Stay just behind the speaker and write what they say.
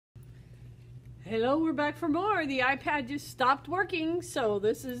Hello, we're back for more. The iPad just stopped working, so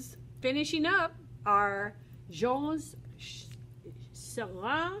this is finishing up our Georges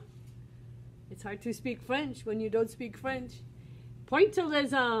Seurat. It's hard to speak French when you don't speak French.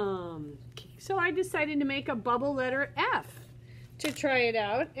 Pointillism. So I decided to make a bubble letter F to try it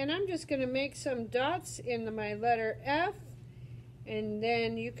out, and I'm just going to make some dots in my letter F, and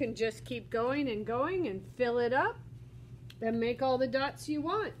then you can just keep going and fill it up and make all the dots you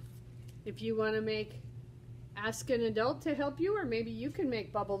want. If you want to ask an adult to help you, or maybe you can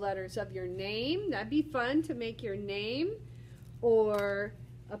make bubble letters of your name. That'd be fun to make your name, or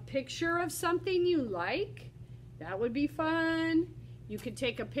a picture of something you like. That would be fun. You could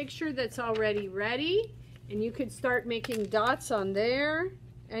take a picture that's already ready, and you could start making dots on there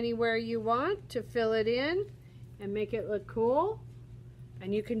anywhere you want to fill it in and make it look cool.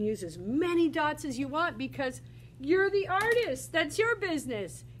 And you can use as many dots as you want because you're the artist. That's your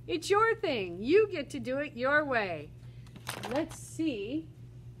business. It's your thing. You get to do it your way. Let's see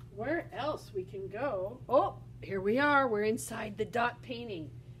where else we can go. Oh, here we are. We're inside the dot painting.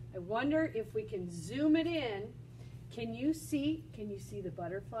 I wonder if we can zoom it in. Can you see the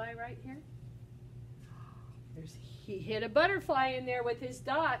butterfly right here? He hit a butterfly in there with his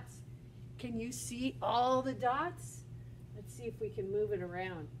dots. Can you see all the dots? Let's see if we can move it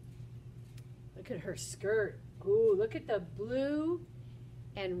around. Look at her skirt. Ooh, look at the blue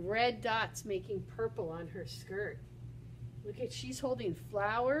and red dots making purple on her skirt. Look at, she's holding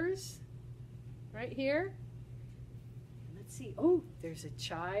flowers right here. Let's see, oh, there's a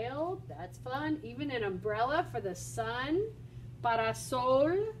child, that's fun. Even an umbrella for the sun,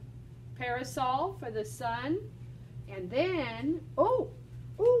 parasol for the sun. And then, oh,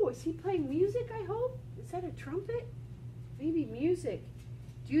 is he playing music, I hope? Is that a trumpet? Maybe music.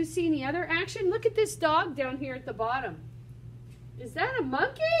 Do you see any other action? Look at this dog down here at the bottom. Is that a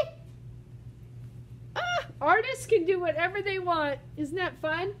monkey? Artists can do whatever they want. Isn't that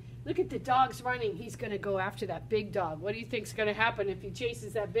fun? Look at the dog's running. He's going to go after that big dog. What do you think's going to happen if he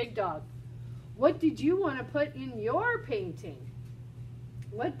chases that big dog? What did you want to put in your painting?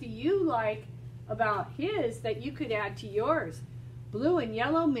 What do you like about his that you could add to yours? Blue and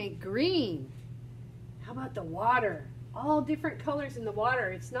yellow make green. How about the water? All different colors in the water.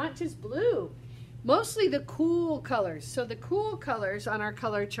 It's not just blue. Mostly the cool colors. So the cool colors on our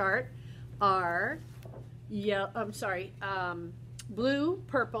color chart are blue,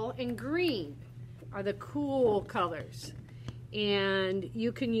 purple, and green are the cool colors. And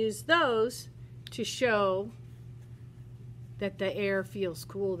you can use those to show that the air feels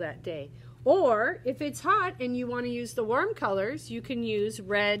cool that day. Or if it's hot and you want to use the warm colors, you can use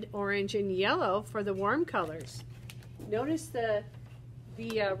red, orange, and yellow for the warm colors. Notice the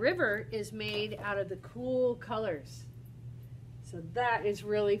river is made out of the cool colors. So that is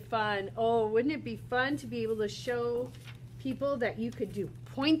really fun. Oh, wouldn't it be fun to be able to show people that you could do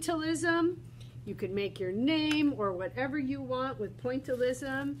pointillism? You could make your name or whatever you want with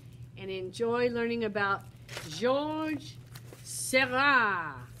pointillism and enjoy learning about Georges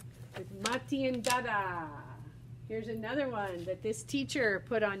Seurat with Mati and Dada. Here's another one that this teacher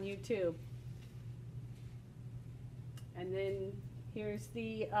put on YouTube. And then here's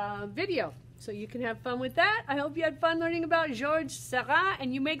the video. So you can have fun with that. I hope you had fun learning about Georges Seurat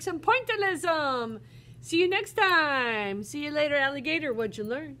and you make some pointillism. See you next time. See you later, alligator. What'd you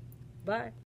learn? Bye.